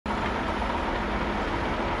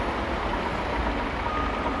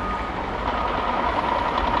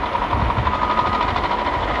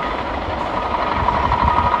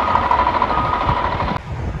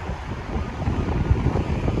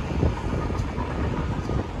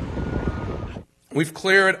We've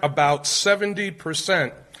cleared about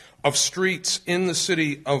 70% of streets in the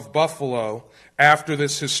city of Buffalo after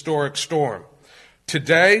this historic storm.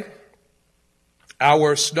 Today,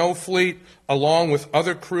 our snow fleet, along with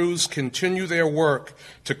other crews, continue their work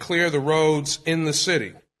to clear the roads in the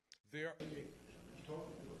city.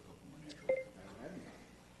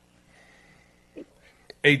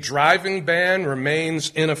 A driving ban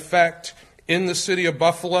remains in effect in the city of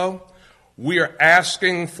Buffalo. We are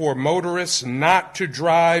asking for motorists not to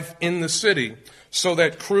drive in the city so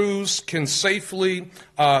that crews can safely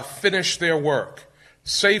finish their work.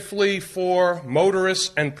 Safely for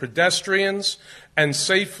motorists and pedestrians, and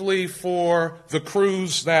safely for the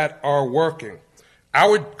crews that are working.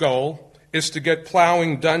 Our goal is to get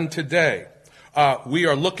plowing done today. We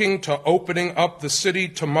are looking to opening up the city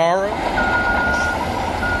tomorrow.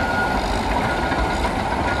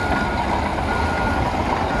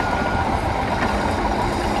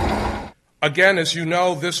 Again, as you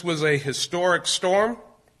know, this was a historic storm,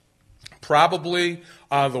 probably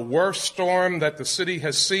the worst storm that the city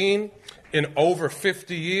has seen in over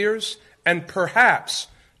 50 years, and perhaps,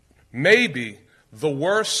 maybe, the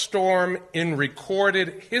worst storm in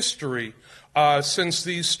recorded history since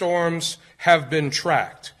these storms have been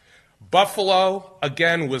tracked. Buffalo,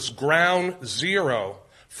 again, was ground zero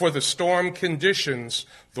for the storm conditions.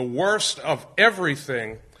 The worst of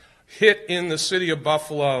everything hit in the city of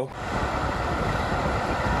Buffalo.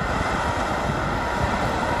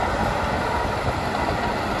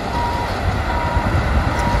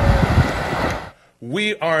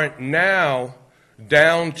 We are now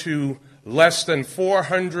down to less than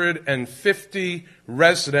 450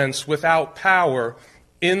 residents without power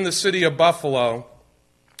in the city of Buffalo.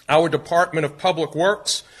 Our Department of Public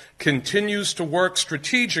Works continues to work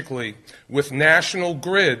strategically with National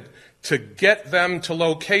Grid to get them to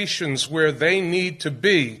locations where they need to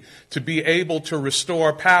be able to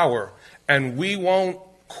restore power. And we won't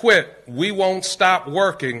quit, we won't stop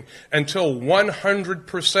working until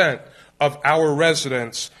 100% of our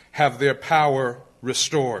residents have their power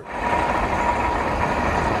restored. Had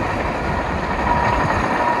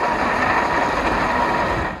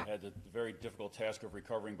the very difficult task of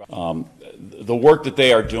recovering. The work that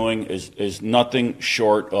they are doing is nothing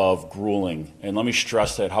short of grueling, and let me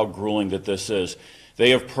stress that, how grueling that this is.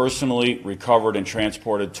 They have personally recovered and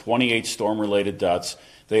transported 28 storm-related deaths.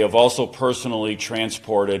 They have also personally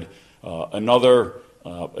transported another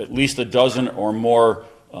at least a dozen or more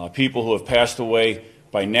people who have passed away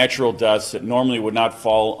by natural deaths that normally would not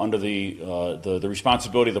fall under the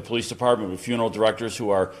responsibility of the police department, but funeral directors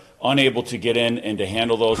who are unable to get in and to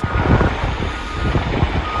handle those.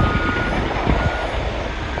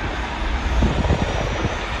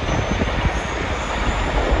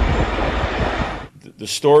 The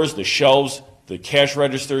stores, the shelves, the cash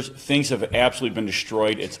registers, things have absolutely been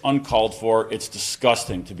destroyed. It's uncalled for. It's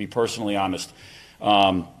disgusting, to be personally honest.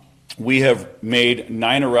 We have made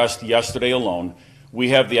 9 arrests yesterday alone.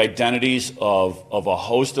 We have the identities of a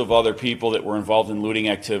host of other people that were involved in looting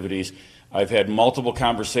activities. I've had multiple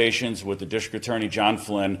conversations with the District Attorney, John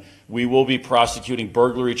Flynn. We will be prosecuting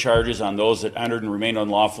burglary charges on those that entered and remained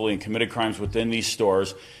unlawfully and committed crimes within these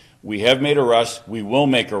stores. We have made arrests. We will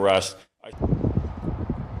make arrests.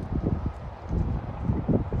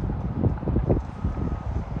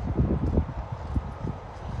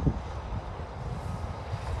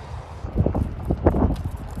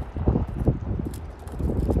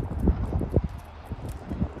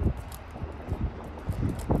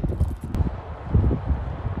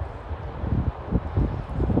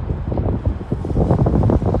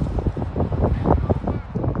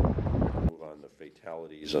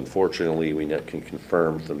 Unfortunately, we can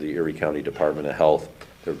confirm from the Erie County Department of Health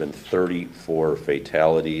there have been 34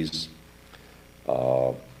 fatalities.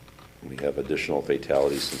 We have additional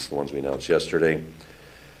fatalities since the ones we announced yesterday.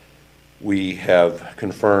 We have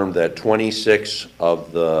confirmed that 26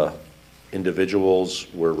 of the individuals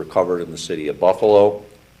were recovered in the city of Buffalo.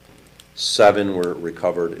 7 were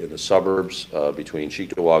recovered in the suburbs between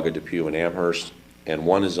Cheektowaga, Depew, and Amherst. And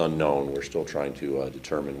 1 is unknown. We're still trying to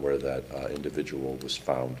determine where that individual was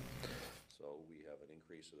found. So we have an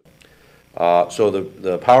increase of so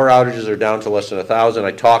the power outages are down to less than 1,000.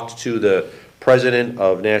 I talked to the president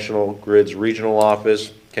of National Grid's regional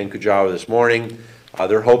office, Ken Kujawa, this morning.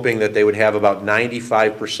 They're hoping that they would have about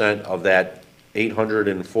 95% of that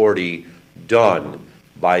 840 done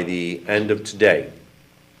by the end of today.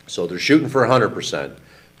 So they're shooting for 100%.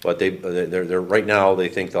 But they're right now, they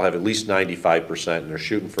think they'll have at least 95%, and they're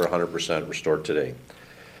shooting for 100% restored today.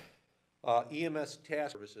 EMS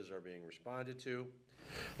task services are being responded to.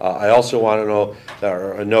 I also want to know,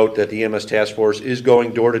 or note that the EMS task force is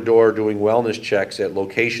going door to door doing wellness checks at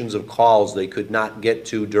locations of calls they could not get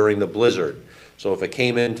to during the blizzard. So if it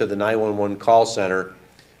came into the 911 call center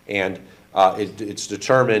and it's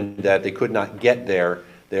determined that they could not get there,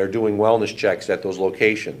 they are doing wellness checks at those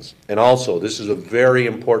locations. And also, this is a very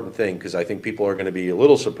important thing because I think people are going to be a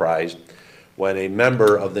little surprised when a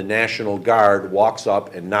member of the National Guard walks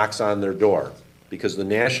up and knocks on their door, because the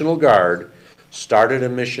National Guard started a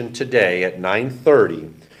mission today at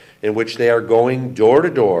 9:30 in which they are going door to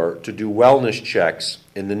door to do wellness checks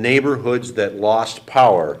in the neighborhoods that lost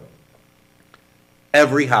power.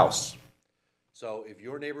 Every house. So if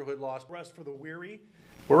your neighborhood lost Rest for the weary.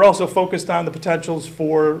 We're also focused on the potentials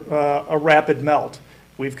for a rapid melt.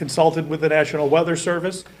 We've consulted with the National Weather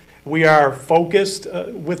Service. We are focused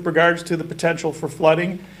with regards to the potential for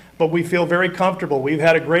flooding, but we feel very comfortable. We've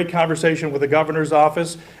had a great conversation with the governor's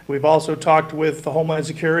office. We've also talked with the Homeland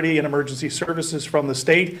Security and Emergency Services from the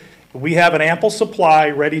state. We have an ample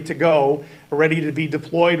supply ready to go, ready to be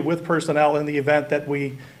deployed with personnel in the event that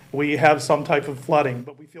we have some type of flooding.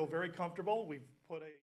 But we feel very comfortable. We've put a